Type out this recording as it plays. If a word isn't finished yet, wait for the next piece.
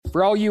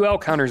For all you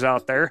elk hunters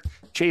out there,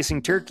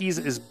 chasing turkeys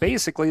is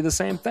basically the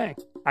same thing.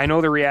 I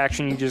know the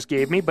reaction you just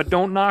gave me, but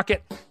don't knock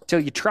it till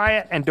you try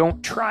it, and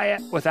don't try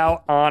it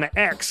without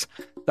OnX.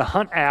 The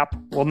Hunt app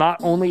will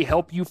not only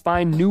help you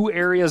find new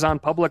areas on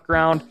public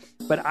ground,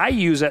 but I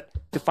use it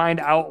to find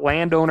out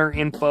landowner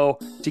info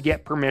to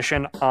get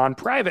permission on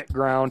private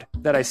ground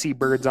that I see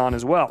birds on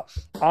as well.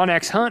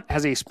 OnX Hunt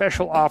has a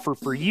special offer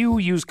for you.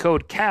 Use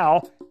code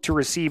CAL to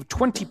receive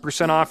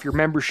 20% off your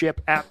membership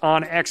at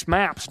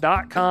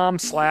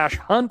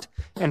onxmaps.com/hunt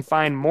and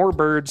find more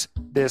birds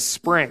this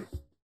spring.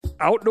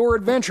 Outdoor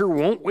adventure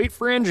won't wait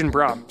for engine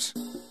problems.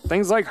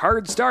 Things like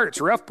hard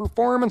starts, rough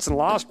performance, and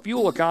lost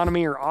fuel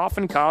economy are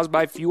often caused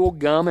by fuel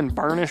gum and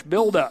varnish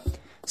buildup.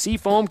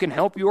 Seafoam can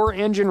help your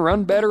engine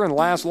run better and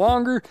last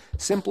longer.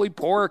 Simply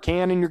pour a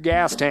can in your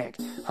gas tank.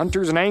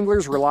 Hunters and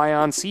anglers rely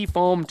on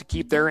Seafoam to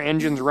keep their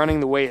engines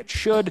running the way it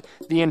should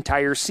the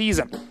entire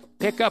season.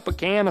 Pick up a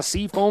can of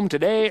Seafoam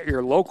today at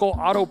your local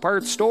auto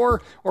parts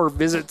store or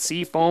visit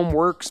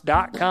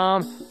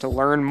seafoamworks.com to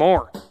learn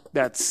more.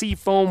 That's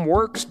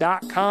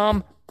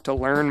seafoamworks.com to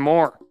learn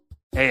more.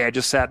 Hey, I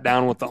just sat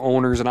down with the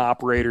owners and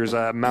operators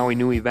of Maui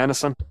Nui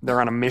Venison.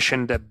 They're on a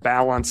mission to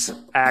balance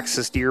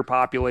axis deer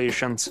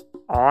populations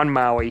on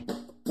Maui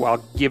while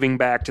giving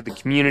back to the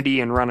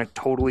community and run a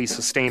totally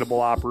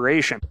sustainable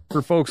operation.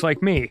 For folks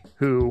like me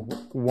who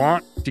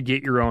want to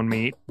get your own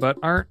meat but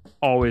aren't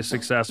always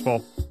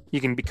successful,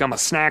 you can become a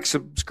snack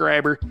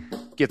subscriber,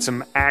 get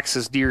some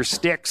axis deer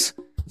sticks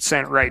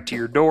sent right to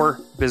your door.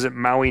 Visit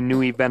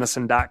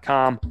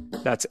MauiNuiVenison.com.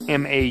 That's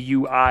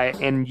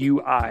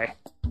MAUINUI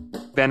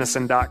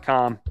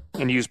venison.com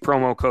and use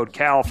promo code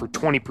CAL for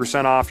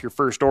 20% off your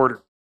first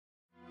order.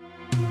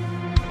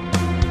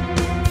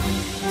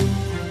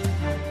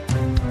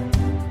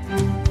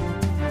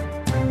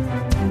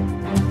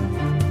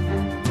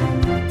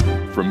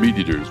 From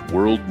MeatEater's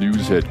World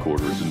News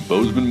Headquarters in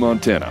Bozeman,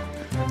 Montana,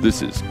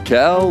 this is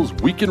Cal's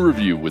Week in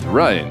Review with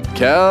Ryan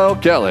Cal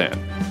Callahan.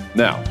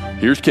 Now,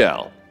 here's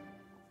Cal.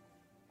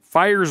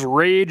 Fires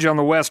rage on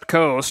the West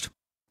Coast.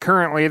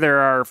 Currently, there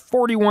are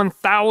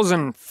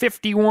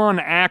 41,051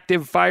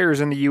 active fires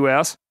in the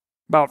U.S.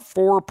 About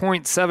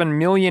 4.7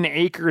 million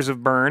acres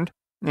have burned,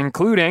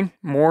 including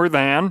more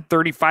than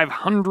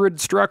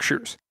 3,500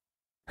 structures.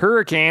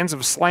 Hurricanes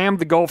have slammed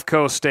the Gulf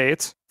Coast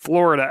states,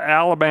 Florida,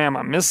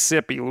 Alabama,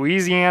 Mississippi,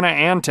 Louisiana,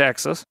 and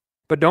Texas.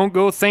 But don't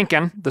go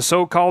thinking the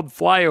so-called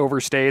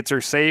flyover states are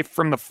safe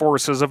from the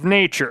forces of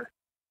nature.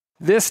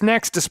 This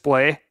next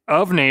display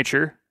of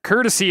nature,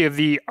 courtesy of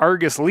the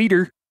Argus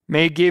Leader,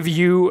 may give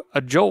you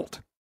a jolt.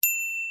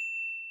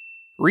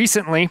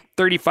 Recently,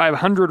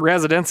 3,500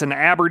 residents in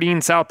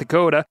Aberdeen, South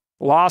Dakota,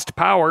 lost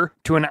power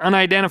to an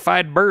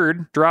unidentified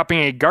bird dropping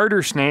a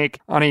garter snake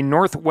on a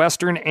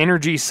Northwestern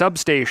Energy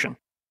substation.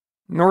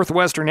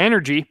 Northwestern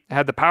Energy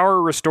had the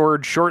power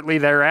restored shortly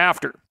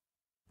thereafter.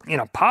 In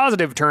a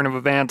positive turn of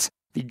events,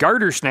 the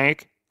garter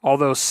snake,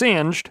 although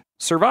singed,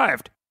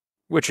 survived,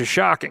 which is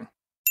shocking.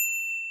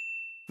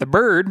 The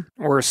bird,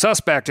 or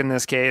suspect in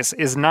this case,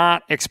 is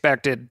not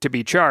expected to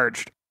be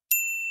charged.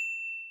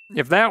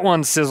 If that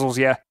one sizzles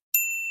you,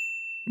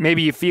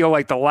 maybe you feel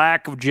like the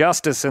lack of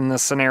justice in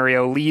this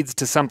scenario leads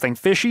to something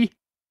fishy,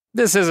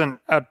 this isn't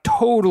a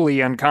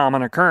totally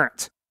uncommon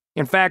occurrence.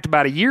 In fact,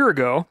 about a year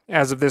ago,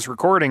 as of this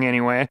recording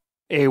anyway,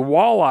 a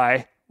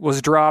walleye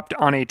was dropped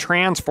on a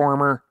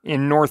transformer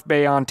in North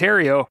Bay,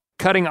 Ontario,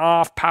 cutting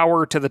off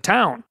power to the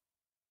town.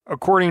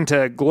 According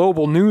to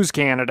Global News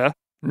Canada,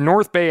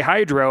 North Bay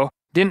Hydro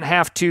didn't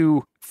have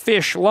to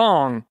fish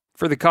long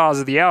for the cause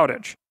of the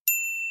outage.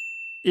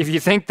 If you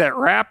think that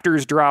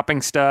raptors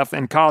dropping stuff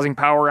and causing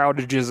power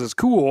outages is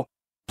cool,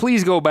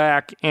 please go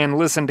back and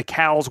listen to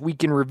Cal's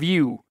Week in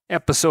Review,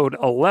 episode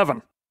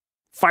 11,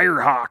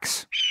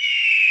 Firehawks,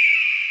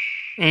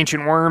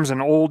 Ancient Worms,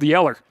 and Old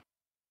Yeller.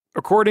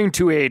 According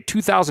to a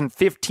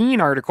 2015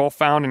 article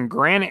found in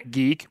Granite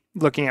Geek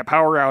looking at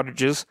power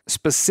outages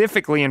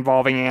specifically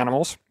involving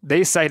animals,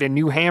 they cite a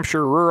New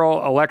Hampshire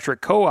rural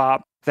electric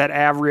co-op that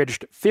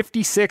averaged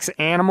 56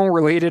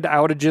 animal-related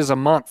outages a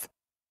month.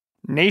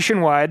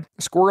 Nationwide,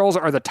 squirrels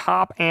are the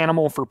top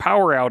animal for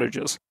power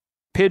outages.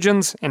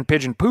 Pigeons and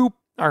pigeon poop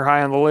are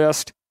high on the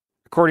list.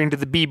 According to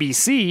the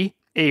BBC,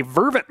 a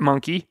vervet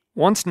monkey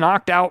once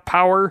knocked out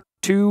power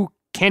to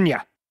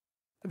Kenya.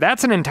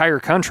 That's an entire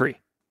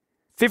country.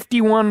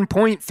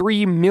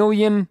 51.3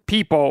 million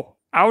people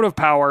out of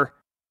power,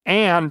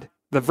 and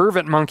the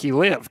vervet monkey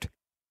lived.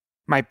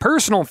 My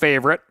personal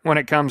favorite when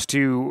it comes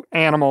to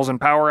animals and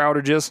power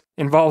outages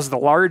involves the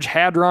Large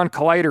Hadron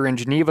Collider in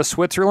Geneva,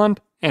 Switzerland,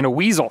 and a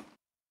weasel.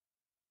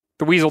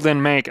 The weasel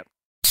didn't make it.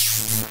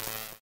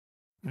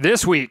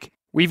 This week,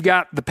 we've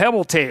got the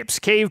pebble tapes,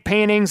 cave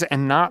paintings,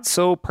 and not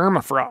so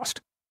permafrost.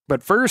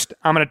 But first,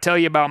 I'm going to tell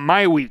you about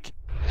my week.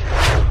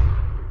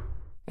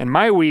 And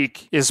my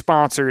week is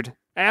sponsored,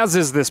 as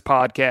is this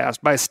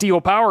podcast, by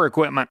Steel Power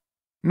Equipment,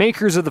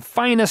 makers of the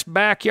finest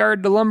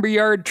backyard to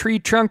lumberyard, tree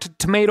trunk to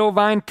tomato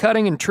vine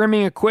cutting and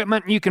trimming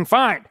equipment you can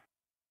find.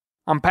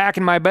 I'm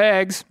packing my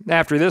bags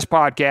after this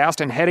podcast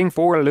and heading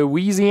for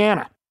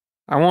Louisiana.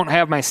 I won't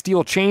have my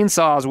steel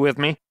chainsaws with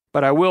me,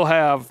 but I will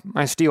have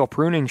my steel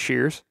pruning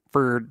shears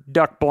for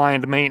duck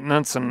blind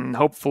maintenance and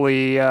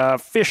hopefully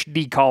fish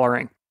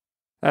decoloring.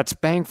 That's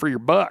bang for your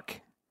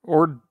buck.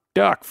 Or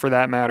duck, for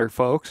that matter,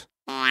 folks.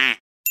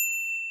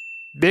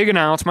 Big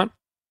announcement.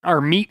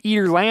 Our Meat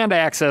Eater Land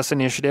Access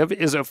Initiative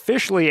is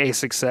officially a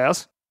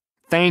success.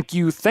 Thank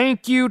you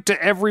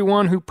to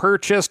everyone who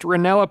purchased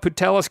Rhinella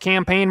putelis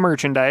campaign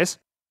merchandise,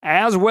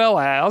 as well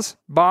as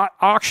bought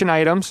auction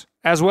items,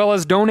 as well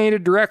as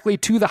donated directly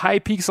to the High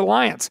Peaks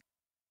Alliance.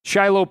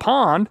 Shiloh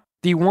Pond,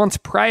 the once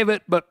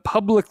private but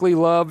publicly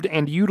loved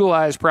and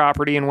utilized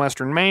property in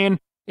western Maine,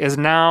 is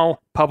now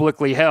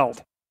publicly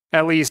held.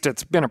 At least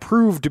it's been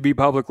approved to be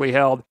publicly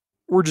held.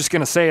 We're just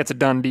going to say it's a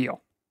done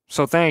deal.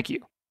 So thank you.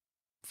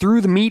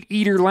 Through the Meat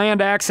Eater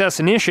Land Access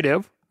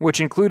Initiative,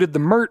 which included the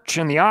merch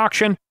and the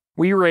auction,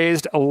 we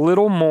raised a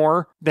little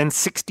more than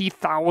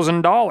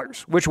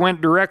 $60,000, which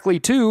went directly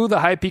to the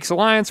High Peaks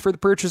Alliance for the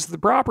purchase of the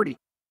property.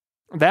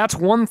 That's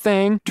one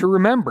thing to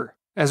remember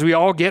as we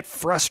all get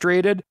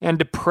frustrated and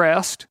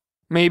depressed,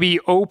 maybe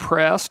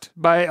oppressed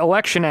by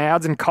election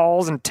ads and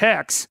calls and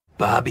texts.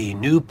 Bobby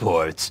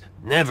Newport's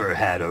never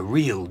had a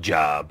real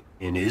job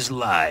in his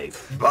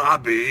life.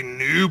 Bobby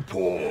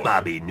Newport.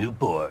 Bobby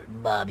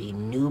Newport. Bobby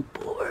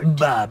Newport.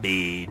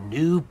 Bobby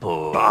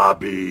Newport.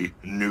 Bobby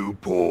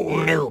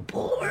Newport.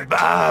 Newport.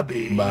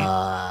 Bobby.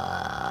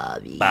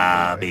 Bobby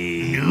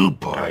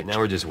Newport. All right, now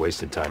we're just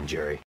wasting time,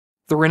 Jerry.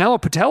 The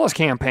Rhinella putelis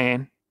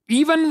campaign,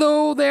 even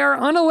though they are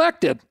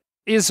unelected,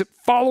 is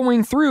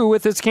following through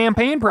with its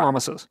campaign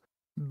promises.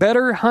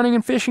 Better hunting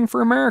and fishing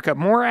for America,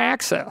 more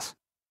access.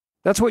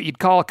 That's what you'd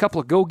call a couple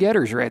of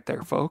go-getters right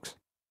there, folks.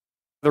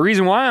 The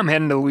reason why I'm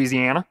heading to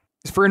Louisiana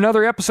is for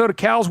another episode of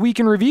Cal's Week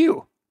in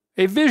Review.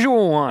 A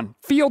visual one,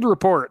 field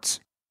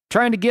reports,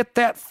 trying to get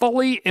that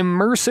fully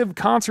immersive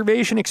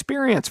conservation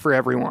experience for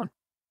everyone.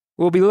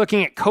 We'll be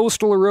looking at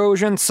coastal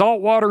erosion,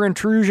 saltwater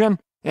intrusion,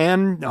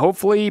 and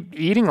hopefully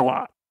eating a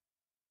lot.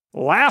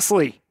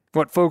 Lastly,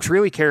 what folks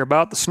really care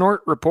about, the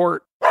Snort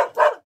Report.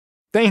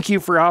 Thank you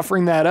for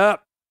offering that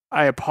up.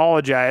 I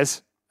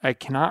apologize. I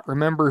cannot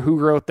remember who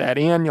wrote that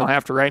in. You'll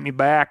have to write me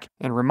back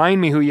and remind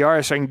me who you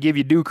are so I can give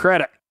you due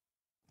credit.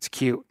 It's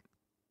cute.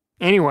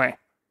 Anyway,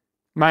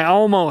 my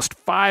almost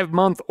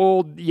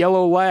 5-month-old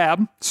yellow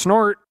lab,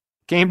 Snort,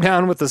 came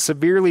down with a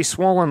severely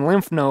swollen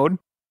lymph node.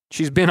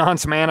 She's been on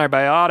some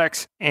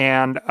antibiotics,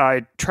 and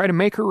I try to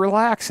make her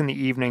relax in the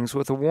evenings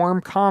with a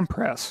warm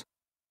compress.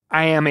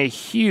 I am a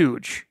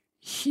huge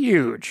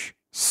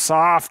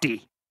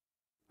softy.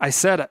 I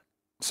said it,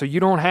 so you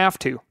don't have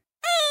to.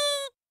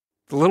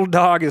 The little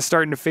dog is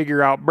starting to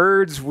figure out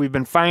birds we've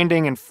been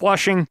finding and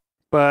flushing,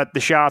 but the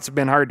shots have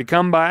been hard to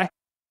come by.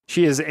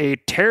 She is a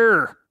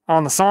terror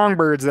on the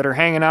songbirds that are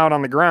hanging out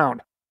on the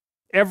ground.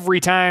 Every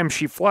time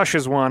she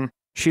flushes one,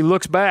 she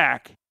looks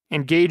back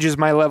and gauges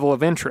my level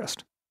of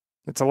interest.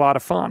 It's a lot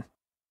of fun.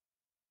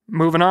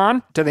 Moving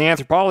on to the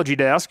anthropology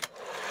desk.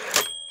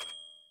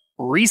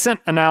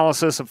 Recent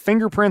analysis of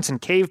fingerprints and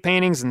cave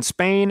paintings in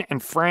Spain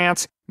and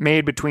France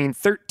made between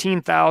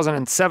 13,000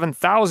 and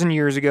 7,000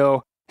 years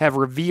ago have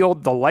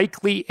revealed the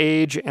likely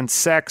age and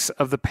sex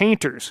of the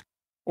painters,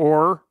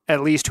 or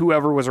at least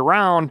whoever was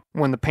around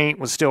when the paint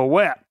was still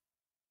wet.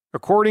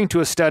 According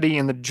to a study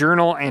in the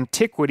journal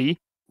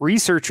Antiquity,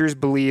 researchers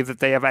believe that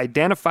they have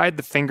identified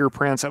the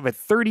fingerprints of a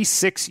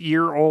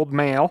 36-year-old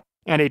male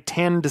and a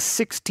 10 to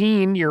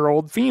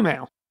 16-year-old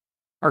female.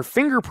 Our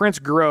fingerprints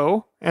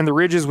grow, and the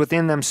ridges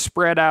within them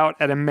spread out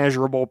at a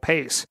measurable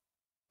pace.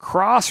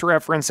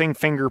 Cross-referencing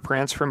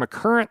fingerprints from a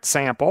current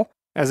sample,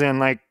 as in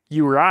like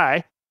you or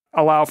I,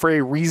 allow for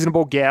a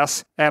reasonable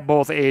guess at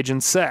both age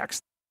and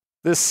sex.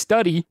 This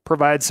study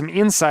provides some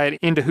insight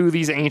into who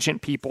these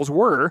ancient peoples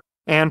were,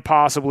 and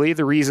possibly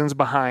the reasons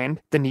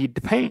behind the need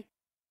to paint.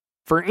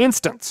 For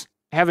instance,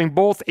 having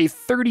both a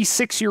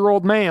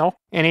 36-year-old male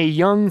and a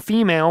young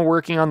female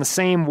working on the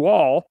same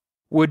wall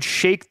would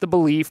shake the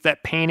belief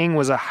that painting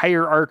was a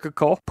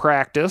hierarchical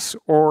practice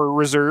or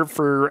reserved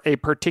for a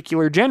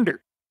particular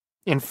gender.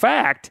 In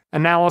fact,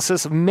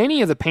 analysis of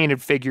many of the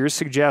painted figures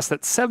suggests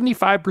that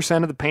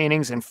 75% of the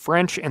paintings in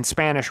French and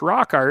Spanish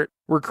rock art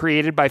were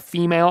created by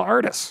female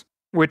artists,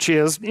 which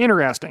is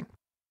interesting.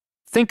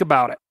 Think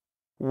about it.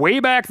 Way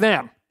back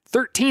then,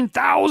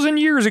 13,000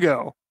 years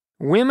ago,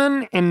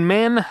 women and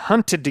men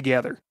hunted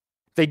together.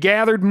 They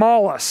gathered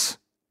mollusks.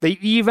 They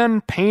even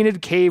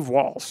painted cave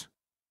walls.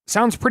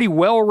 Sounds pretty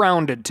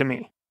well-rounded to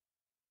me.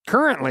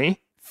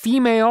 Currently,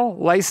 female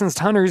licensed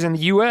hunters in the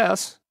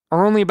U.S.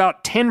 are only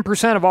about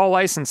 10% of all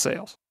license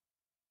sales.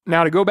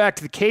 Now, to go back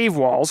to the cave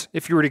walls,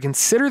 if you were to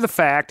consider the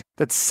fact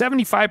that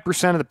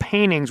 75% of the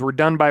paintings were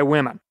done by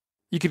women,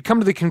 you could come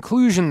to the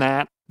conclusion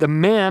that the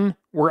men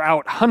were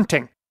out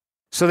hunting,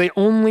 so they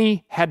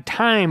only had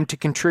time to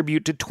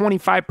contribute to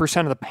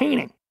 25% of the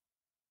painting.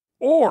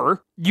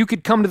 Or you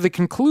could come to the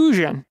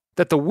conclusion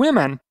that the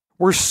women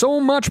were so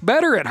much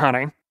better at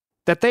hunting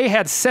that they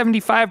had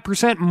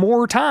 75%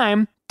 more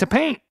time to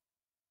paint.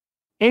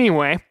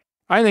 Anyway,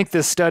 I think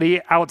this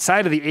study,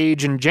 outside of the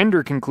age and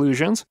gender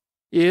conclusions,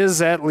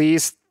 is at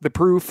least the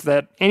proof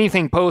that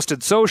anything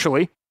posted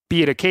socially,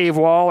 be it a cave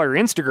wall or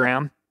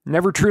Instagram,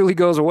 never truly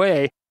goes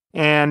away,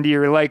 and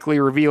you're likely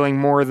revealing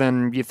more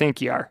than you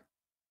think you are.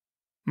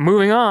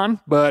 Moving on,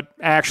 but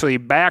actually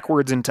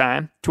backwards in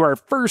time, to our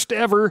first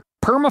ever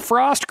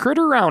permafrost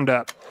critter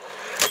roundup.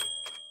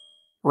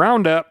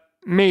 Roundup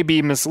may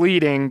be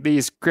misleading.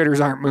 These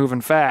critters aren't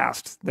moving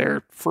fast.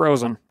 They're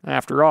frozen,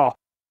 after all.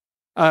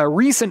 A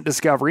recent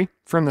discovery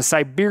from the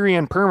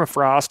Siberian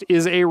permafrost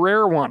is a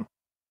rare one.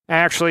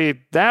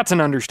 Actually, that's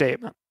an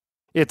understatement.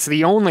 It's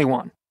the only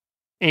one.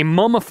 A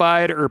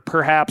mummified or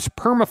perhaps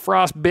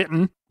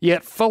permafrost-bitten,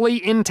 yet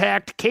fully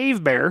intact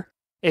cave bear,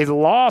 a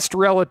lost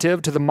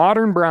relative to the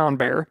modern brown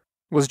bear,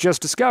 was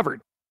just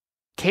discovered.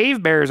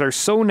 Cave bears are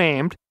so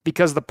named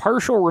because the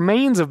partial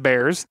remains of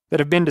bears that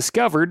have been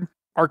discovered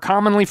are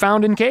commonly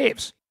found in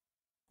caves.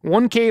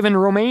 One cave in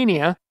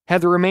Romania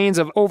had the remains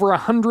of over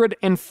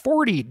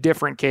 140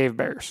 different cave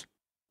bears.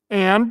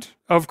 And,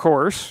 of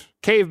course,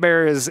 cave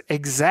bear is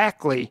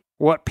exactly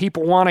what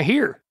people want to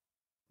hear.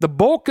 The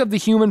bulk of the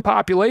human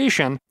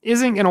population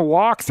isn't going to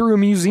walk through a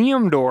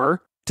museum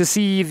door to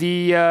see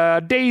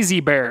the Daisy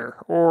Bear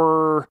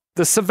or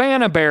the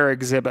Savannah Bear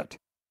exhibit.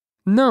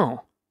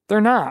 No,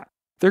 they're not.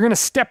 They're going to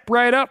step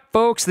right up,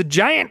 folks. The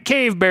giant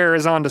cave bear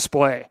is on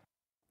display.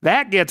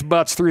 That gets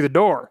butts through the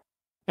door.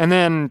 And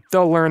then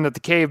they'll learn that the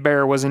cave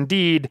bear was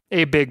indeed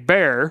a big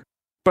bear,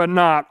 but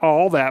not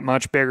all that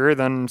much bigger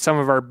than some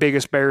of our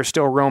biggest bears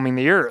still roaming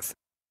the earth.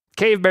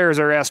 Cave bears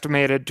are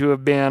estimated to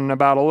have been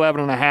about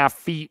 11.5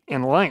 feet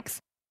in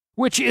length,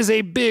 which is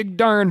a big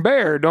darn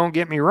bear, don't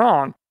get me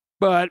wrong,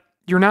 but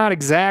you're not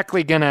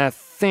exactly going to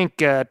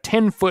think a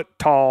 10-foot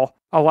tall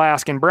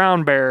Alaskan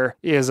brown bear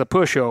is a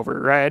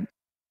pushover, right?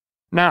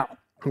 Now,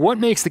 what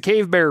makes the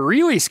cave bear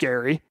really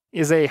scary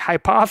is a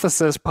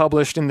hypothesis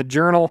published in the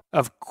Journal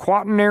of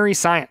Quaternary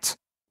Science,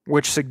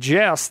 which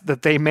suggests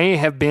that they may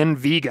have been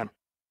vegan.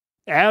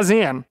 As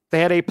in,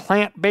 they had a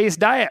plant-based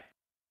diet.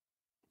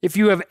 If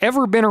you have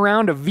ever been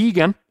around a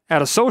vegan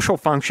at a social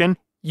function,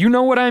 you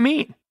know what I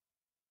mean.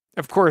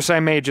 Of course, I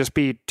may just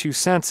be too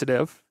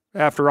sensitive.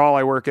 After all,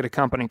 I work at a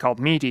company called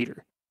Meat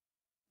Eater.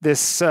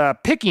 This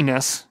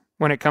pickiness,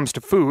 when it comes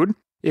to food,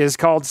 is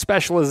called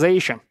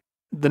specialization.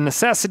 The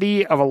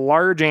necessity of a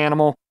large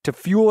animal to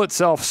fuel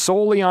itself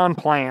solely on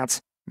plants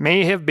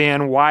may have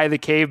been why the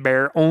cave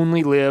bear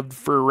only lived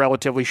for a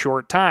relatively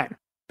short time,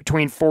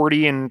 between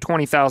 40 and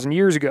 20,000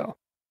 years ago.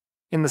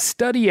 In the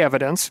study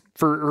evidence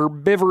for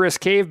herbivorous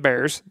cave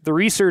bears, the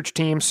research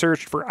team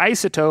searched for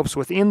isotopes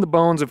within the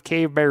bones of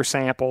cave bear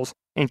samples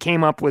and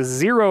came up with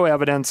zero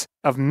evidence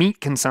of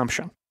meat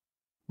consumption.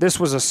 This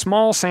was a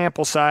small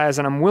sample size,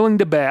 and I'm willing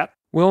to bet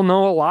we'll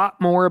know a lot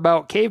more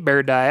about cave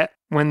bear diet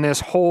when this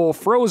whole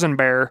frozen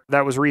bear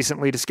that was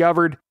recently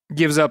discovered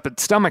gives up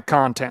its stomach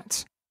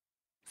contents.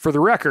 For the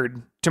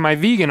record, to my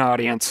vegan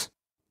audience,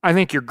 I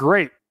think you're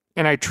great,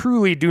 and I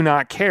truly do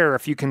not care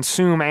if you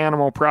consume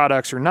animal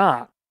products or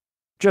not.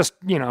 Just,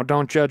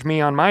 don't judge me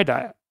on my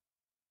diet.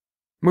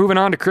 Moving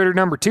on to critter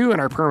number 2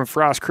 in our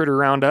permafrost critter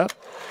roundup.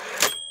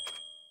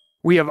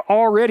 We have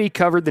already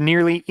covered the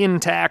nearly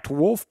intact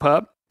wolf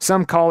pup,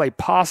 some call a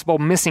possible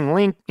missing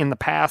link in the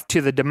path to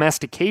the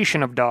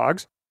domestication of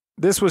dogs.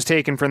 This was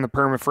taken from the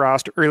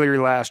permafrost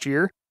earlier last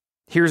year.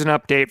 Here's an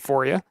update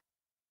for you.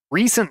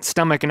 Recent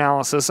stomach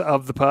analysis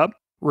of the pup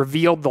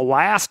revealed the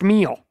last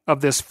meal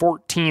of this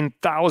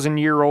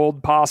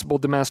 14,000-year-old possible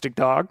domestic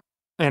dog,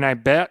 and I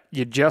bet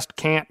you just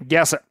can't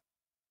guess it.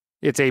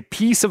 It's a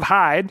piece of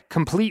hide,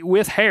 complete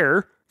with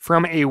hair,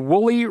 from a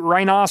woolly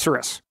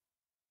rhinoceros.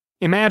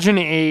 Imagine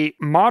a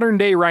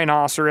modern-day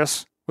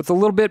rhinoceros with a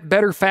little bit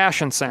better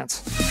fashion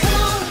sense.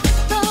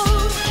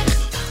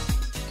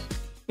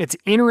 It's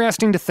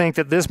interesting to think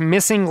that this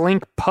missing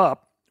link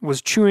pup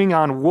was chewing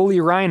on woolly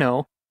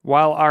rhino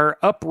while our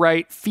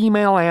upright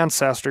female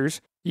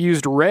ancestors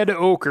used red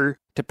ochre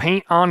to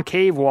paint on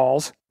cave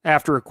walls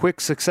after a quick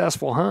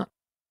successful hunt.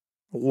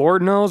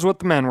 Lord knows what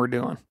the men were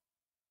doing.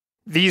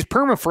 These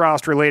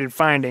permafrost-related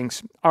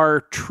findings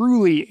are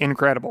truly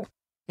incredible.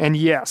 And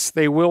yes,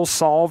 they will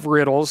solve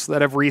riddles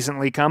that have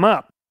recently come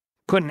up,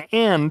 put an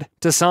end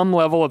to some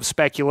level of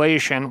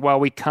speculation while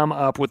we come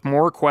up with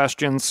more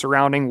questions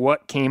surrounding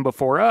what came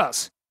before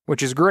us,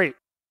 which is great.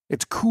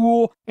 It's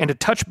cool, and to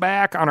touch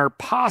back on our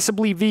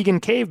possibly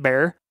vegan cave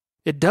bear,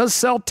 it does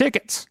sell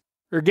tickets,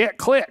 or get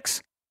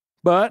clicks.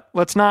 But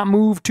let's not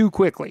move too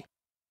quickly.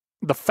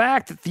 The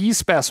fact that these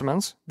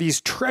specimens,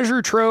 these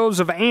treasure troves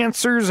of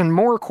answers and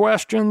more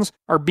questions,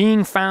 are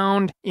being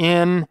found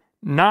in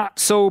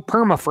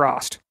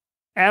not-so-permafrost,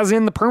 as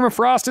in the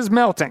permafrost is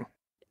melting.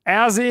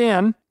 As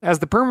the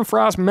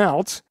permafrost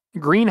melts,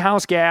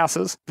 greenhouse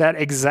gases that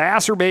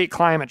exacerbate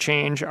climate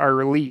change are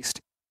released.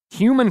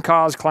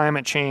 Human-caused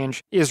climate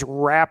change is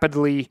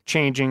rapidly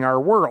changing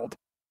our world.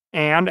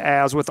 And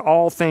as with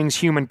all things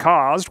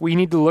human-caused, we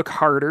need to look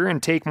harder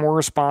and take more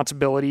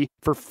responsibility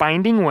for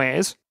finding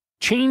ways,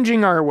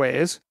 changing our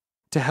ways,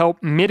 to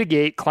help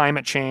mitigate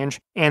climate change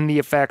and the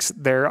effects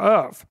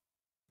thereof.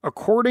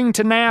 According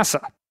to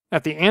NASA,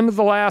 at the end of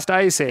the last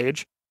ice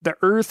age, the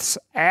Earth's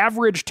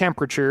average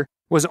temperature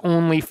was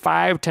only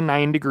 5 to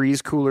 9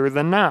 degrees cooler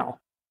than now.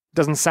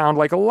 Doesn't sound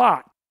like a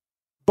lot.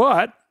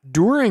 But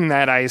during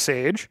that ice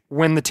age,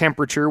 when the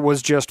temperature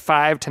was just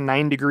 5 to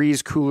 9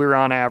 degrees cooler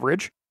on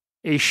average,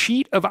 a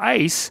sheet of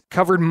ice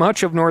covered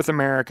much of North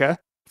America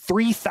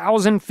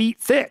 3,000 feet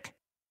thick.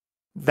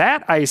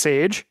 That ice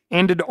age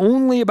ended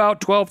only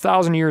about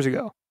 12,000 years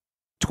ago.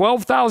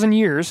 12,000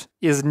 years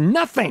is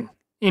nothing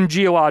in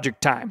geologic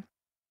time.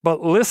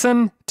 But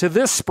listen to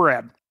this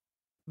spread.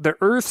 The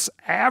Earth's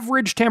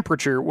average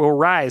temperature will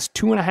rise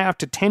 2.5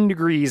 to 10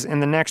 degrees in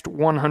the next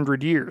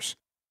 100 years.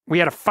 We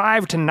had a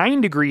 5 to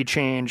 9 degree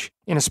change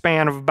in a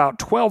span of about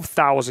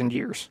 12,000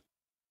 years.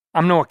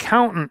 I'm no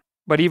accountant,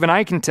 but even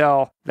I can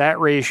tell that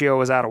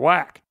ratio is out of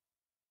whack.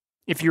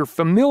 If you're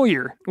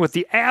familiar with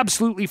the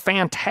absolutely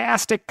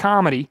fantastic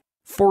comedy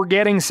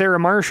Forgetting Sarah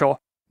Marshall,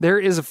 there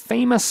is a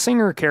famous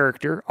singer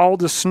character,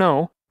 Aldous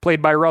Snow,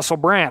 played by Russell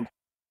Brand.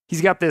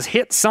 He's got this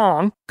hit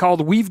song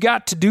called We've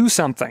Got to Do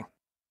Something.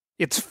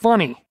 It's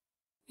funny.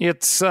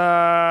 It's,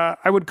 I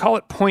would call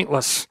it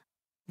pointless.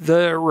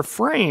 The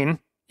refrain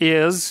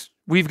is,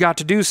 we've got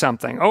to do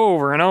something,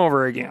 over and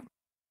over again.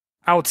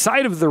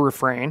 Outside of the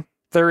refrain,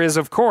 there is,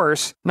 of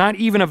course, not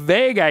even a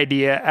vague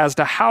idea as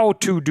to how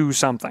to do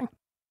something.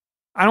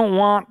 I don't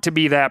want to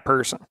be that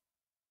person.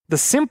 The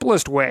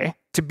simplest way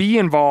to be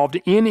involved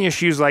in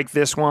issues like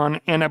this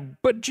one and a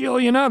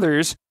bajillion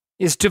others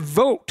is to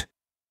vote.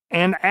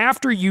 And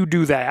after you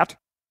do that,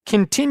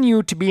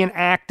 continue to be an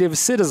active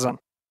citizen.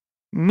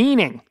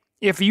 Meaning,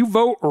 if you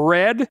vote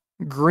red,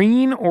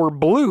 green, or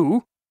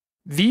blue,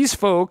 these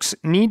folks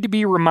need to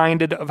be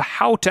reminded of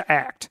how to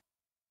act.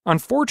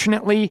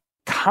 Unfortunately,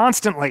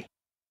 constantly.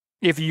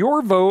 If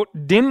your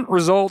vote didn't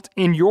result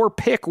in your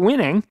pick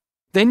winning,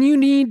 then you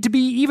need to be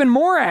even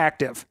more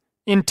active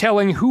in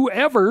telling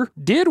whoever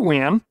did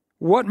win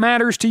what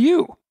matters to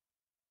you.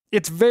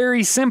 It's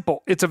very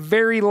simple. It's a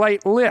very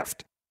light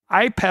lift.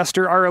 I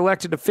pester our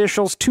elected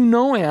officials to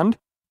no end,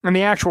 and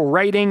the actual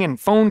writing and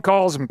phone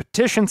calls and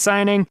petition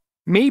signing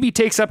maybe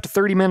takes up to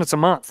 30 minutes a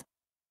month.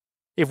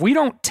 If we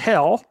don't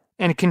tell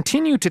and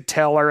continue to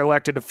tell our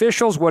elected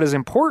officials what is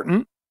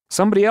important,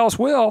 somebody else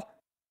will.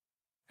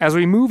 As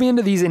we move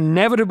into these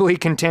inevitably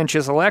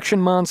contentious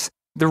election months,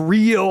 the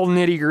real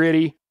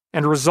nitty-gritty,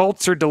 and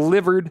results are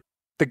delivered,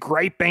 the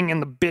griping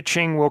and the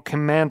bitching will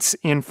commence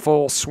in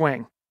full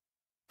swing.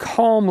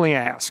 Calmly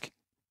ask,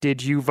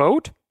 did you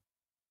vote?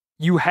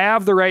 You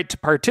have the right to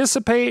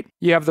participate,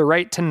 you have the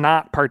right to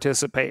not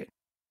participate.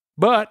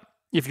 But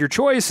if your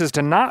choice is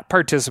to not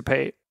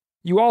participate,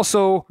 you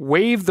also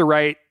waive the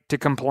right to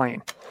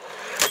complain.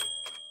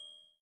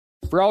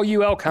 For all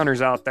you elk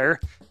hunters out there,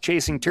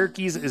 chasing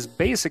turkeys is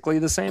basically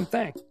the same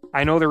thing.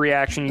 I know the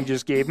reaction you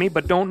just gave me,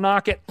 but don't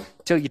knock it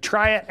till you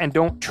try it, and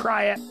don't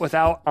try it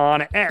without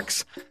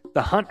OnX.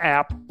 The Hunt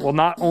app will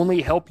not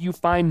only help you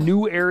find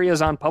new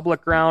areas on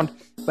public ground,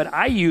 but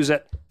I use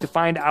it to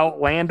find out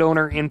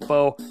landowner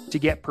info to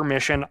get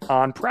permission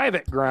on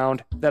private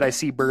ground that I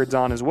see birds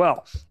on as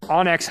well.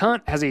 OnX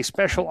Hunt has a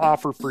special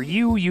offer for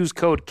you. Use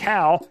code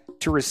CAL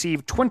to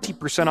receive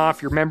 20%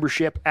 off your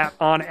membership at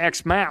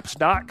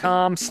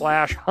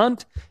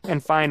onxmaps.com/hunt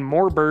and find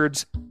more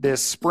birds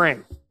this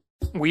spring.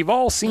 We've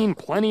all seen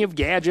plenty of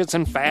gadgets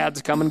and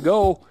fads come and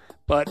go,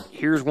 but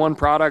here's one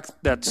product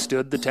that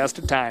stood the test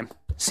of time.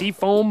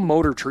 Seafoam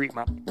motor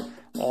treatment.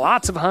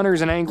 Lots of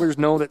hunters and anglers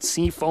know that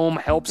Seafoam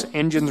helps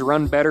engines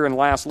run better and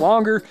last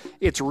longer.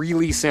 It's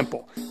really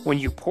simple. When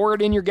you pour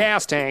it in your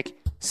gas tank,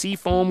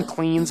 Seafoam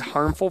cleans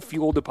harmful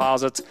fuel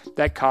deposits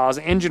that cause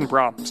engine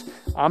problems.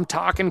 I'm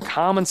talking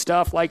common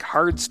stuff like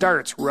hard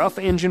starts, rough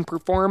engine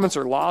performance,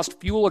 or lost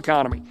fuel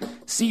economy.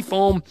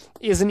 Seafoam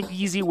is an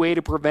easy way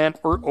to prevent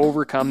or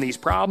overcome these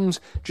problems.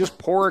 Just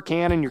pour a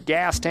can in your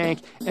gas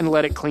tank and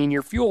let it clean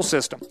your fuel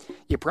system.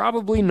 You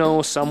probably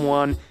know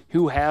someone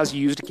who has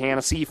used a can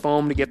of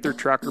Seafoam to get their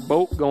truck or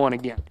boat going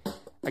again.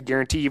 I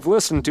guarantee you've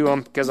listened to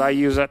them because I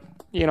use it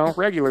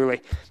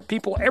regularly.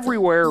 People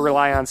everywhere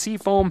rely on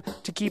Seafoam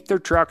to keep their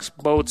trucks,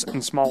 boats,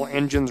 and small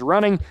engines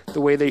running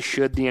the way they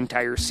should the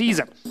entire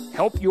season.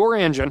 Help your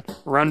engine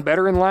run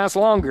better and last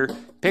longer.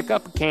 Pick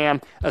up a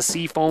can of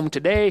Seafoam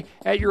today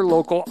at your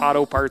local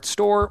auto parts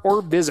store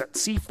or visit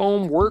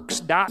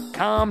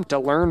seafoamworks.com to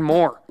learn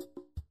more.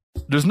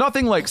 There's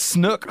nothing like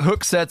snook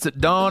hook sets at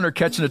dawn or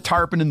catching a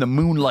tarpon in the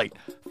moonlight.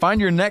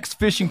 Find your next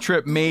fishing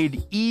trip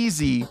made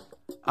easy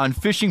on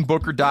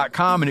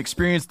fishingbooker.com and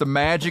experience the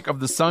magic of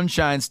the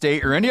Sunshine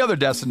State or any other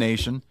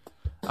destination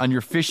on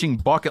your fishing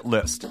bucket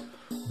list.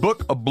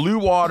 Book a blue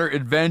water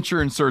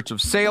adventure in search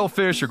of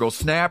sailfish or go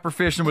snapper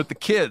fishing with the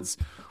kids.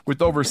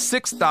 With over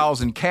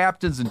 6,000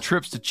 captains and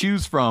trips to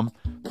choose from,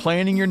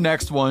 planning your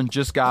next one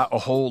just got a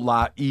whole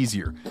lot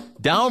easier.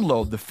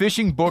 Download the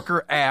Fishing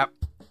Booker app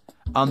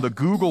on the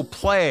Google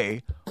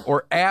Play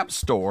or App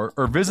Store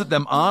or visit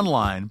them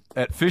online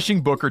at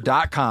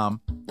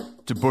fishingbooker.com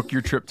to book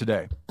your trip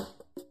today.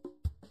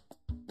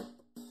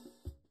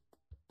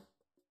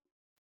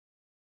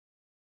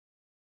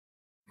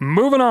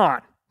 Moving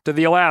on to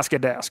the Alaska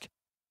desk.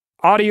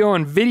 Audio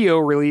and video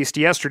released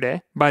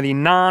yesterday by the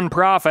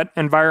non-profit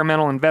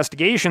Environmental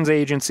Investigations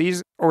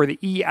Agencies, or the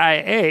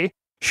EIA,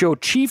 show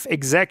chief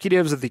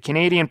executives of the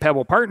Canadian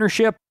Pebble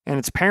Partnership and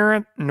its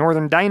parent,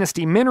 Northern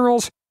Dynasty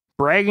Minerals,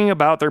 bragging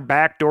about their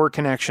backdoor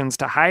connections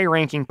to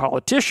high-ranking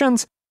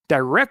politicians,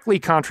 directly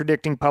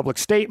contradicting public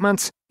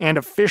statements and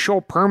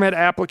official permit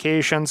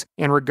applications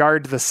in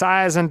regard to the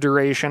size and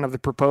duration of the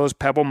proposed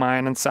pebble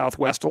mine in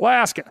southwest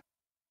Alaska.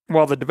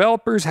 While the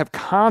developers have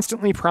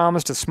constantly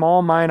promised a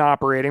small mine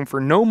operating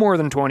for no more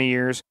than 20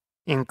 years,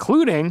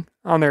 including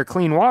on their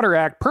Clean Water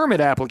Act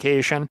permit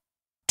application,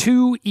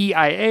 2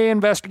 EIA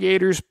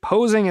investigators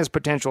posing as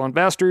potential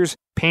investors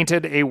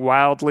painted a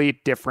wildly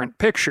different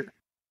picture.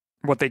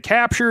 What they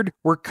captured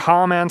were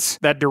comments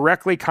that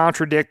directly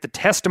contradict the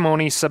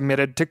testimony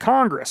submitted to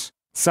Congress,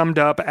 summed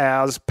up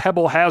as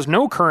Pebble has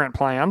no current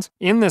plans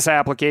in this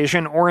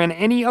application or in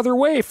any other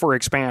way for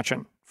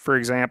expansion. For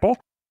example,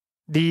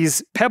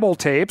 these Pebble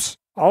tapes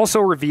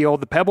also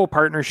revealed the Pebble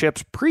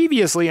Partnership's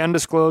previously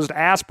undisclosed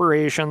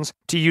aspirations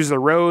to use the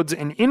roads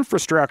and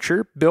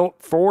infrastructure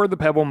built for the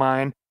Pebble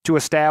mine to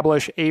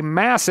establish a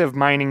massive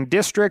mining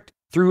district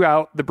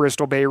throughout the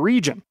Bristol Bay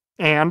region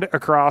and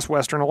across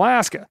western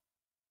Alaska.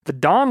 The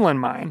Donlin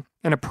Mine,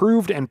 an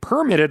approved and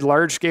permitted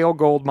large-scale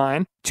gold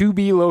mine to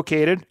be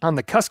located on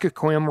the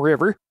Kuskokwim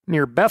River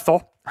near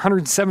Bethel,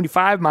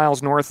 175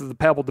 miles north of the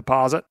Pebble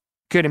deposit,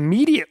 could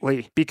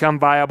immediately become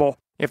viable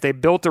if they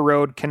built a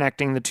road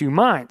connecting the two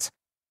mines.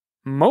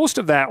 Most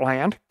of that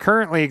land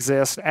currently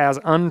exists as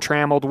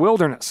untrammeled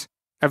wilderness,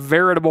 a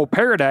veritable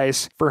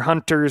paradise for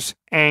hunters,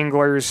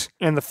 anglers,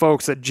 and the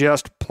folks that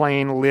just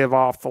plain live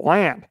off the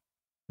land.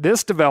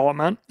 This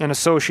development and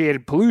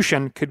associated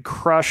pollution could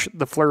crush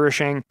the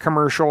flourishing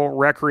commercial,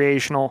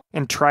 recreational,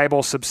 and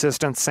tribal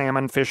subsistence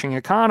salmon fishing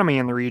economy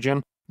in the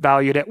region,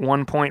 valued at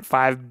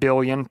 $1.5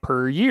 billion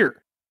per year.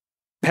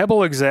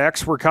 Pebble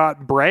execs were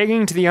caught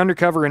bragging to the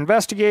undercover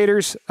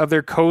investigators of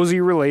their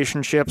cozy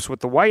relationships with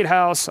the White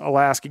House,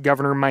 Alaska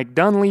Governor Mike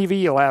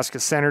Dunleavy, Alaska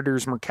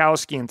Senators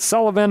Murkowski and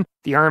Sullivan,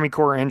 the Army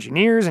Corps of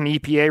Engineers, and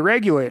EPA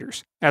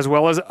regulators, as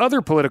well as other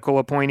political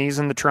appointees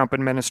in the Trump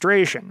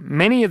administration.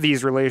 Many of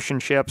these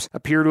relationships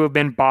appear to have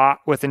been bought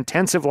with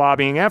intensive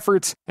lobbying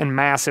efforts and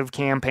massive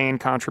campaign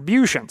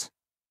contributions.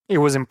 It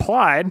was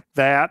implied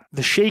that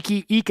the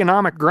shaky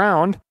economic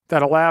ground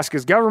that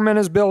Alaska's government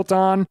is built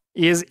on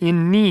is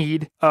in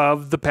need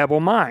of the Pebble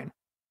mine.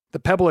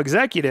 The Pebble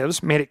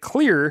executives made it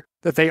clear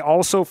that they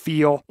also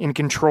feel in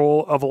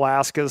control of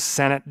Alaska's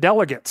Senate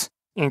delegates,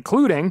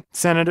 including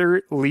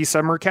Senator Lisa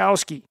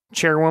Murkowski,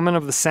 chairwoman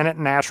of the Senate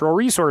Natural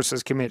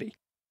Resources Committee.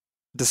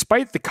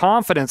 Despite the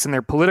confidence in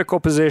their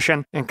political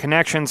position and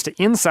connections to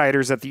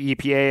insiders at the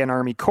EPA and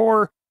Army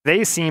Corps,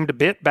 they seemed a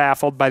bit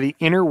baffled by the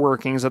inner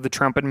workings of the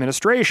Trump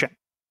administration,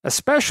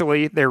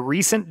 especially their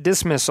recent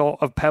dismissal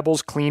of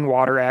Pebble's Clean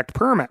Water Act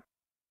permit.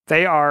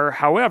 They are,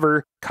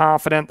 however,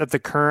 confident that the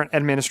current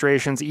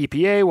administration's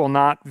EPA will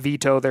not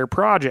veto their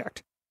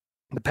project.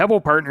 The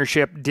Pebble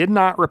Partnership did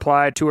not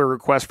reply to a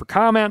request for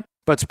comment,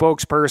 but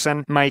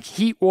spokesperson Mike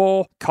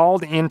Heatwole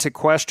called into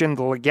question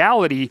the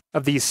legality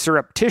of these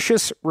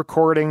surreptitious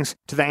recordings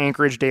to the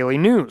Anchorage Daily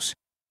News.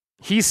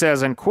 He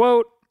says, and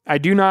quote, "I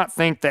do not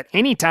think that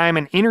any time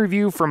an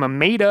interview from a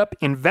made-up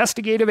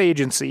investigative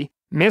agency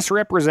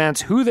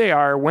misrepresents who they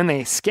are when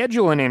they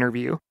schedule an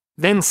interview,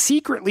 then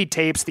secretly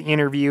tapes the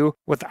interview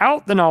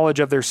without the knowledge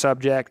of their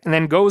subject, and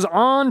then goes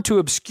on to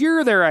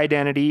obscure their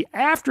identity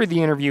after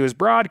the interview is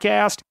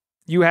broadcast,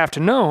 you have to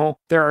know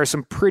there are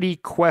some pretty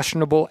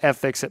questionable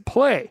ethics at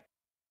play."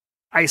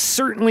 I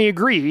certainly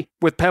agree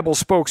with Pebble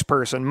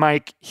spokesperson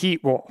Mike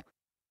Heatwole.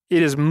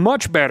 It is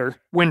much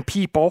better when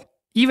people,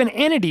 even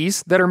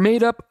entities that are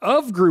made up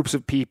of groups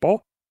of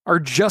people, are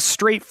just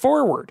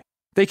straightforward.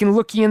 They can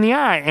look you in the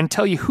eye and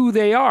tell you who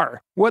they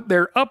are, what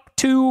they're up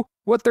to,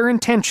 what their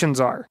intentions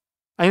are.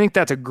 I think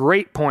that's a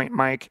great point,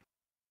 Mike.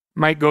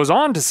 Mike goes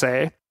on to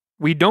say,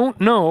 "We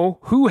don't know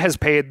who has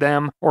paid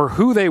them or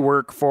who they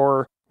work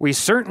for. We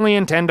certainly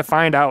intend to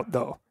find out,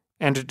 though,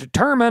 and to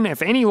determine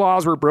if any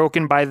laws were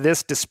broken by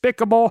this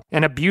despicable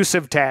and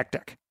abusive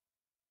tactic."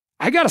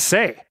 I gotta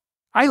say,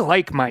 I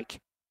like Mike.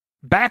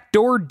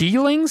 Backdoor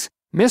dealings,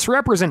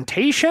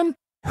 misrepresentation,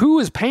 who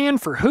is paying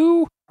for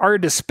who, are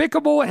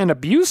despicable and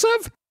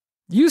abusive?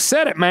 You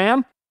said it,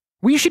 man.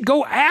 We should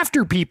go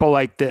after people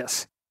like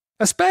this,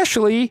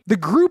 especially the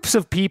groups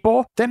of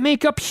people that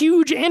make up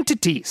huge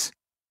entities.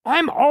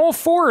 I'm all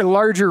for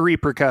larger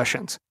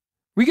repercussions.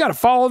 We got to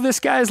follow this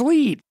guy's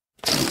lead.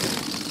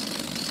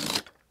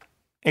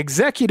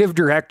 Executive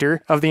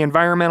Director of the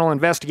Environmental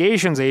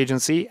Investigations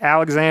Agency,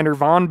 Alexander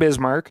von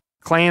Bismarck,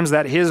 claims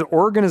that his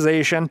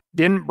organization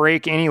didn't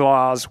break any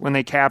laws when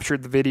they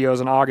captured the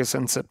videos in August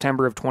and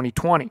September of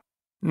 2020.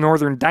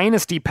 Northern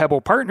Dynasty Pebble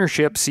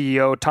Partnership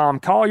CEO Tom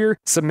Collier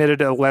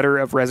submitted a letter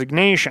of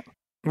resignation,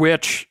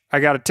 which,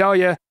 I gotta tell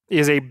you,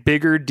 is a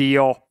bigger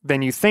deal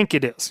than you think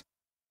it is.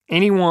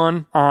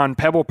 Anyone on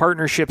Pebble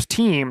Partnership's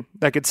team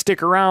that could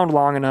stick around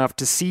long enough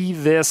to see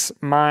this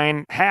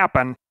mine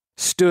happen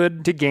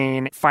stood to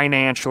gain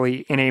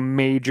financially in a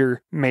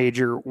major,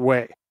 major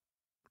way.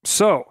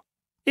 So,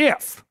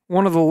 if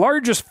one of the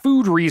largest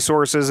food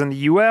resources in the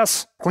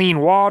U.S., clean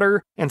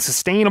water, and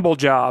sustainable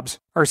jobs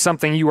are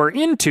something you are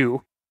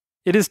into,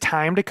 it is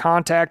time to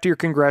contact your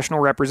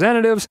congressional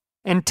representatives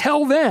and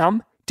tell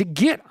them to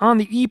get on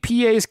the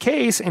EPA's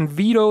case and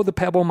veto the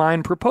Pebble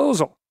Mine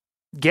proposal.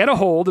 Get a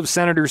hold of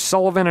Senators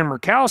Sullivan and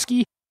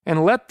Murkowski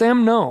and let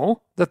them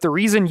know that the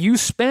reason you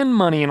spend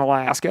money in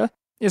Alaska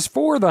is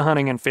for the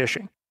hunting and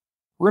fishing.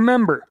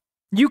 Remember,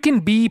 you can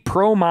be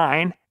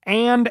pro-mine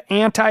and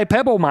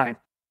anti-Pebble Mine.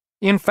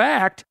 In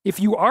fact, if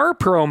you are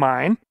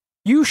pro-mine,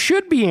 you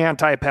should be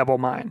anti-Pebble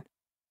Mine.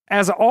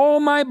 As all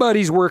my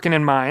buddies working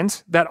in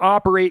mines that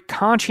operate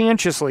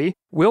conscientiously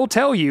will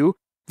tell you,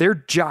 their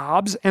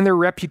jobs and their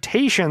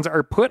reputations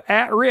are put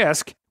at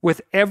risk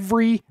with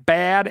every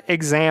bad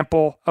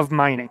example of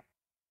mining.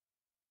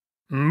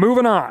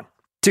 Moving on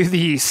to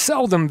the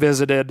seldom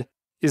visited,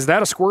 is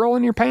that a squirrel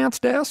in your pants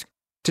desk?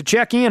 To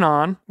check in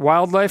on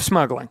wildlife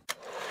smuggling.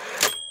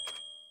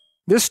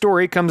 This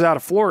story comes out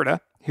of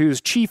Florida,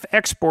 whose chief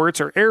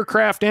exports are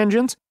aircraft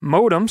engines,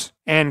 modems,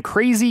 and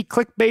crazy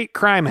clickbait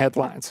crime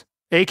headlines.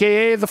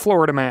 AKA the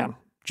Florida Man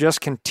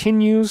just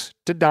continues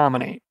to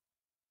dominate.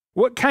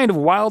 What kind of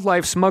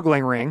wildlife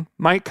smuggling ring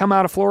might come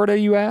out of Florida,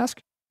 you ask?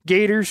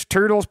 Gators,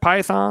 turtles,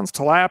 pythons,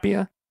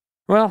 tilapia?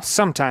 Well,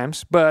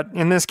 sometimes, but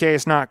in this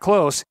case, not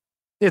close.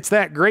 It's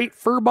that great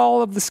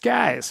furball of the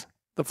skies,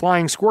 the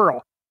flying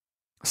squirrel.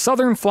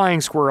 Southern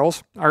flying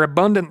squirrels are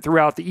abundant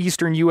throughout the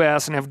eastern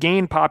U.S. and have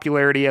gained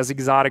popularity as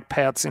exotic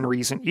pets in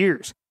recent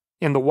years.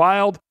 In the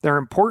wild, they're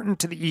important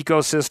to the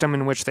ecosystem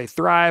in which they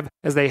thrive,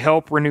 as they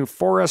help renew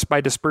forests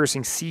by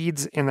dispersing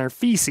seeds in their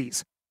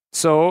feces.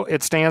 So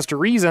it stands to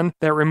reason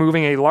that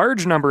removing a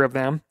large number of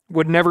them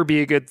would never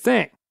be a good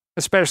thing,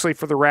 especially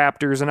for the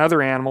raptors and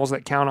other animals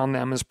that count on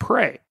them as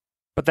prey.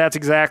 But that's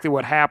exactly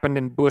what happened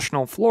in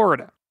Bushnell,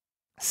 Florida.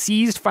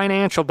 Seized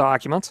financial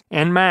documents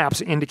and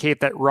maps indicate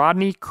that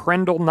Rodney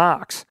Crendel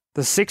Knox,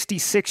 the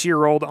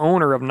 66-year-old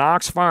owner of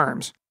Knox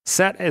Farms,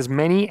 set as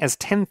many as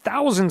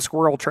 10,000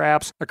 squirrel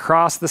traps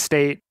across the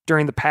state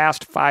during the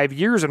past 5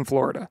 years in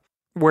Florida,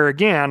 where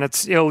again,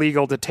 it's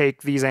illegal to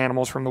take these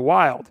animals from the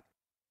wild.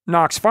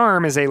 Knox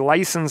Farm is a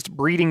licensed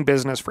breeding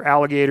business for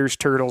alligators,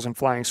 turtles, and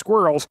flying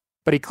squirrels,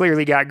 but he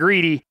clearly got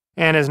greedy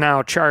and is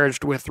now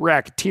charged with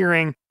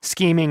racketeering,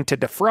 scheming to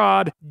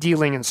defraud,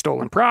 dealing in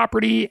stolen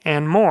property,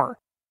 and more.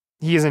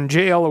 He is in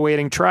jail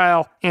awaiting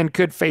trial and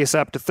could face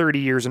up to 30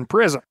 years in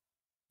prison.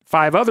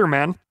 5 other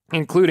men,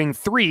 including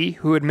 3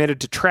 who admitted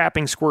to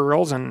trapping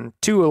squirrels and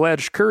 2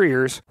 alleged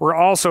couriers, were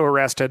also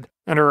arrested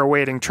and are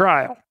awaiting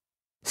trial.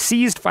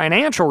 Seized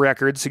financial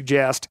records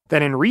suggest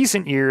that in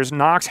recent years,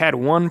 Knox had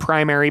one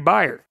primary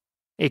buyer,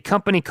 a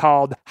company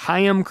called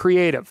Hyam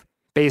Creative,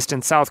 based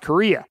in South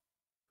Korea.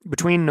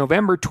 Between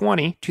November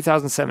 20,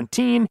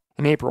 2017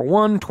 and April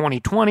 1,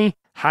 2020,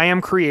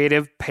 Hyam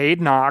Creative paid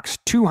Knox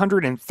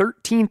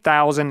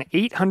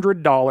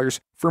 $213,800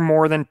 for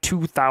more than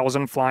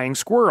 2,000 flying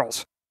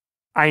squirrels.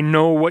 I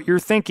know what you're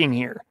thinking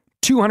here.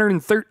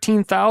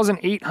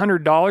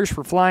 $213,800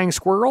 for flying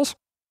squirrels?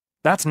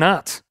 That's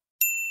nuts.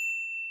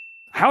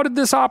 How did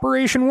this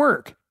operation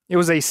work? It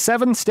was a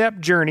 7-step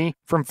journey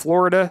from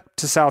Florida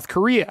to South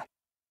Korea.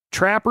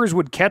 Trappers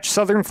would catch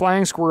southern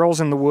flying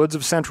squirrels in the woods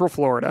of central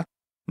Florida.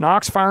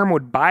 Knox Farm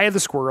would buy the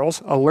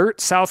squirrels,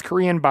 alert South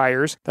Korean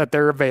buyers that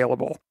they're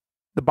available.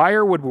 The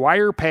buyer would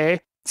wire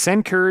pay,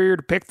 send courier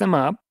to pick them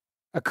up.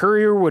 A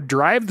courier would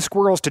drive the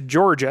squirrels to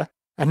Georgia.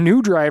 A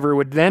new driver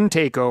would then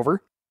take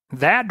over.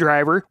 That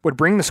driver would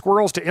bring the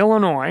squirrels to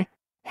Illinois,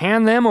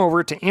 hand them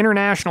over to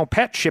International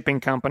Pet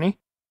Shipping Company.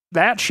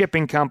 That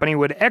shipping company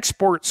would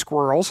export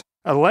squirrels,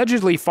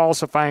 allegedly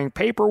falsifying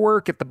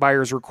paperwork at the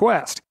buyer's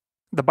request.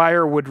 The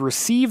buyer would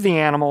receive the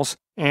animals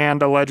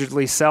and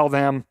allegedly sell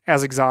them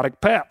as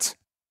exotic pets.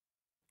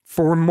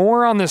 For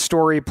more on this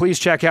story, please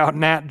check out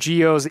Nat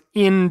Geo's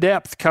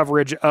in-depth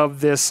coverage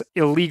of this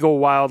illegal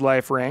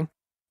wildlife ring.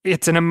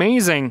 It's an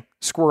amazing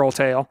squirrel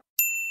tale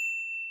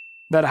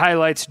that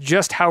highlights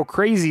just how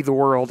crazy the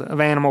world of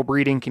animal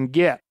breeding can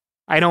get.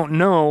 I don't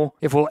know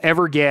if we'll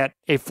ever get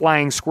a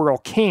Flying Squirrel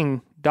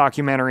King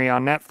documentary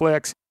on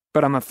Netflix,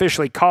 but I'm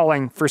officially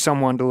calling for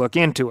someone to look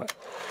into it.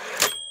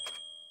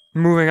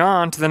 Moving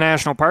on to the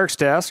National Parks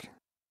Desk.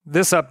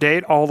 This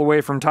update all the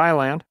way from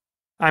Thailand.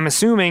 I'm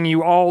assuming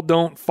you all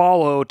don't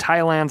follow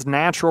Thailand's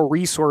natural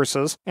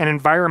resources and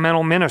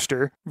environmental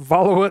minister,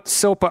 Valuut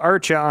Silpa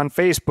Archa, on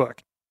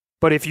Facebook.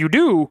 But if you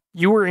do,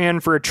 you were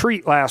in for a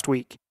treat last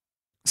week.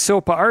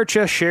 Silpa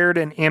Archa shared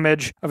an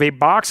image of a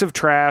box of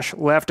trash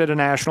left at a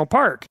national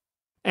park.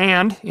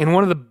 And in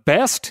one of the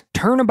best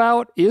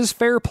turnabout is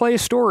fair play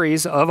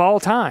stories of all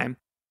time,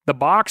 the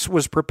box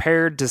was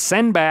prepared to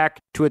send back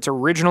to its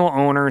original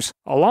owners,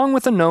 along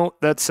with a note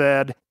that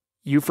said,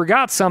 "You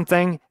forgot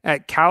something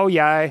at Khao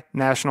Yai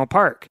National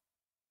Park."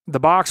 The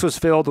box was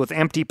filled with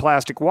empty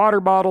plastic water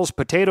bottles,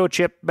 potato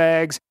chip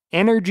bags,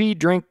 energy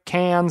drink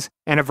cans,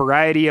 and a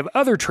variety of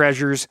other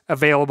treasures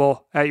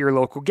available at your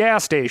local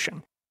gas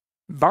station.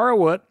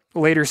 Valuut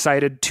later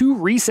cited 2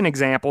 recent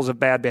examples of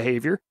bad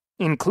behavior,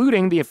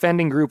 including the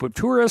offending group of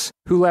tourists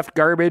who left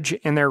garbage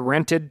in their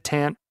rented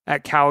tent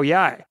at Khao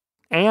Yai,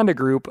 and a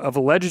group of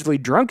allegedly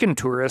drunken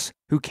tourists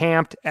who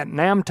camped at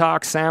Nam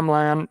Tak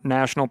Samlan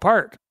National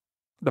Park.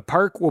 The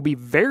park will be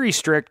very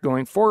strict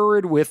going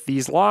forward with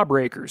these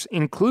lawbreakers,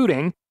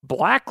 including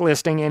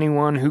blacklisting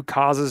anyone who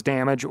causes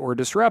damage or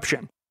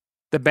disruption.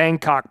 The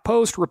Bangkok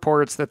Post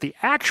reports that the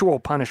actual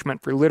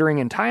punishment for littering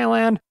in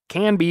Thailand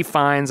can be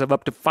fines of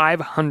up to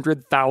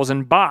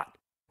 500,000 baht,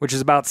 which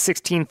is about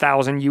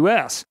 16,000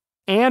 US,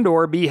 and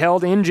or be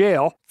held in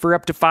jail for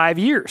up to 5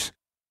 years.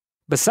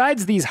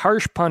 Besides these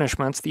harsh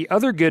punishments, the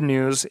other good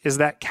news is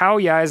that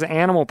Khao Yai's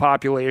animal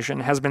population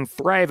has been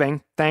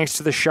thriving thanks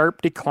to the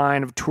sharp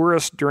decline of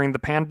tourists during the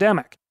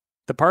pandemic.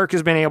 The park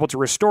has been able to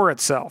restore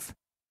itself.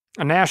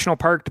 A National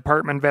Park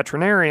Department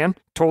veterinarian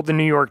told the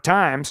New York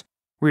Times,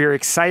 "We are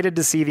excited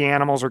to see the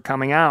animals are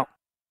coming out.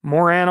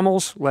 More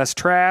animals, less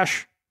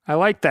trash. I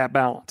like that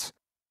balance."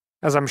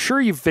 As I'm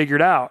sure you've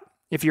figured out,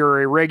 if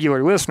you're a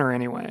regular listener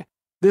anyway,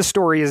 this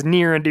story is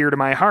near and dear to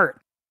my heart.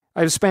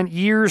 I've spent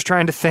years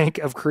trying to think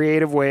of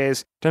creative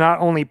ways to not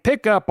only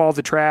pick up all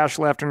the trash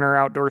left in our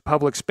outdoor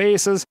public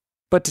spaces,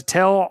 but to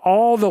tell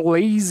all the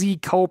lazy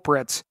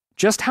culprits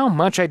just how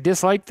much I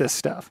dislike this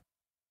stuff.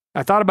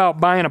 I thought about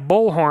buying a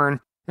bullhorn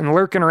and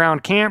lurking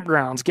around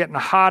campgrounds, getting a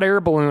hot air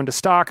balloon to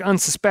stalk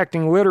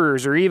unsuspecting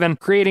litterers, or even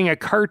creating a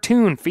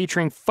cartoon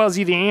featuring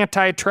Fuzzy the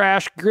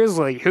anti-trash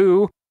grizzly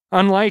who,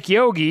 unlike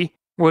Yogi,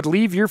 would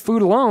leave your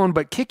food alone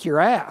but kick your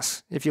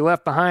ass if you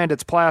left behind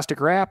its plastic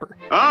wrapper.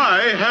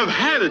 I have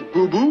had it,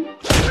 boo-boo.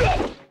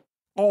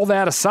 All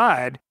that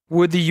aside,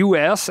 would the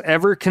U.S.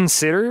 ever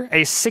consider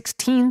a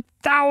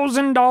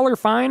 $16,000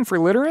 fine for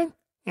littering?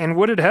 And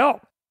would it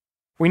help?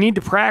 We need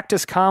to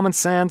practice common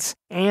sense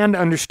and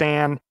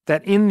understand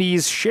that in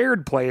these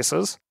shared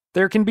places,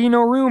 there can be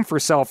no room for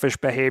selfish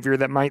behavior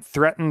that might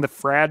threaten the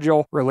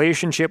fragile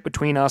relationship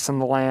between us and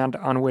the land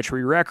on which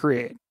we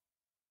recreate.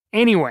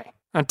 Anyway,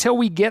 until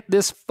we get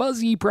this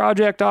fuzzy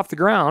project off the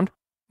ground,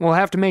 we'll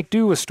have to make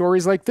do with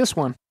stories like this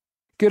one.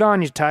 Good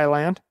on you,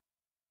 Thailand.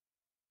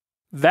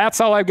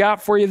 That's all I've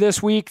got for you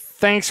this week.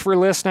 Thanks for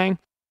listening.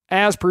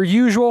 As per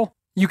usual,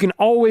 you can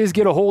always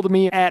get a hold of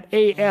me at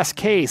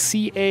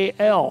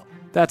ASKCAL.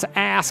 That's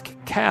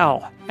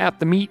AskCal at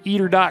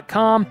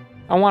themeateater.com.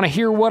 I want to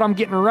hear what I'm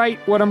getting right,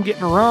 what I'm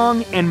getting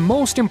wrong, and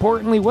most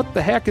importantly, what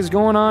the heck is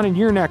going on in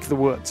your neck of the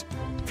woods.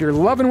 If you're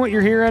loving what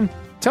you're hearing,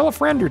 tell a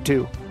friend or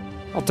two.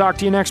 I'll talk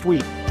to you next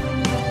week.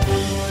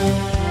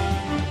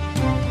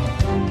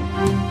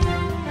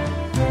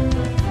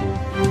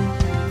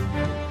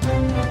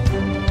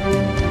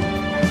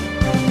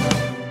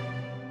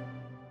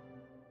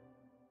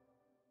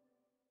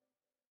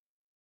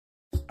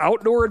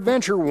 Outdoor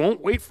adventure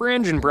won't wait for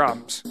engine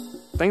problems.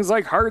 Things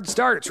like hard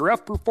starts,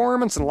 rough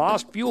performance, and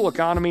lost fuel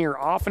economy are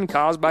often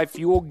caused by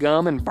fuel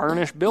gum and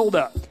varnish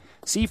buildup.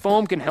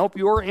 Seafoam can help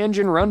your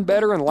engine run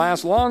better and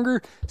last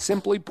longer.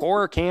 Simply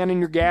pour a can in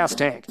your gas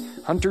tank.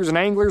 Hunters and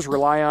anglers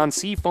rely on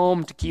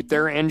Seafoam to keep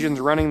their engines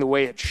running the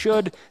way it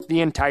should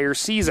the entire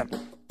season.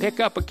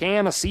 Pick up a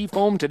can of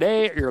Seafoam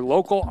today at your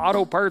local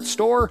auto parts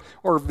store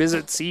or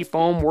visit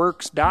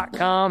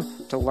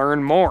seafoamworks.com to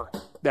learn more.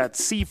 That's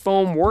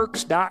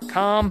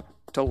seafoamworks.com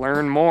to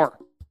learn more.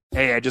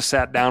 Hey, I just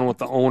sat down with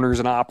the owners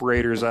and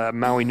operators of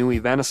Maui Nui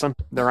Venison.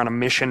 They're on a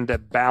mission to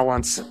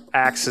balance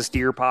axis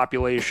deer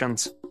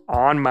populations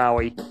on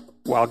Maui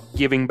while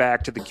giving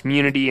back to the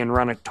community and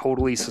run a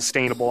totally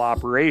sustainable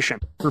operation.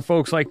 For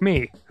folks like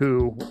me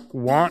who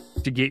want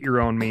to get your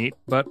own meat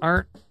but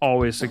aren't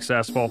always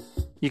successful,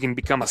 you can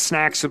become a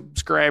snack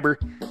subscriber,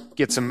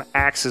 get some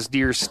axis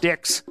deer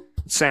sticks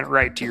sent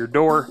right to your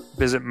door.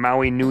 Visit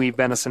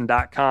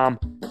MauiNuiVenison.com.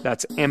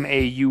 That's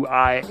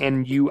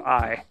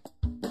MAUINUI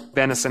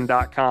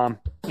venison.com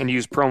and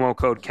use promo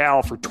code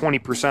CAL for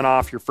 20%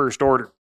 off your first order.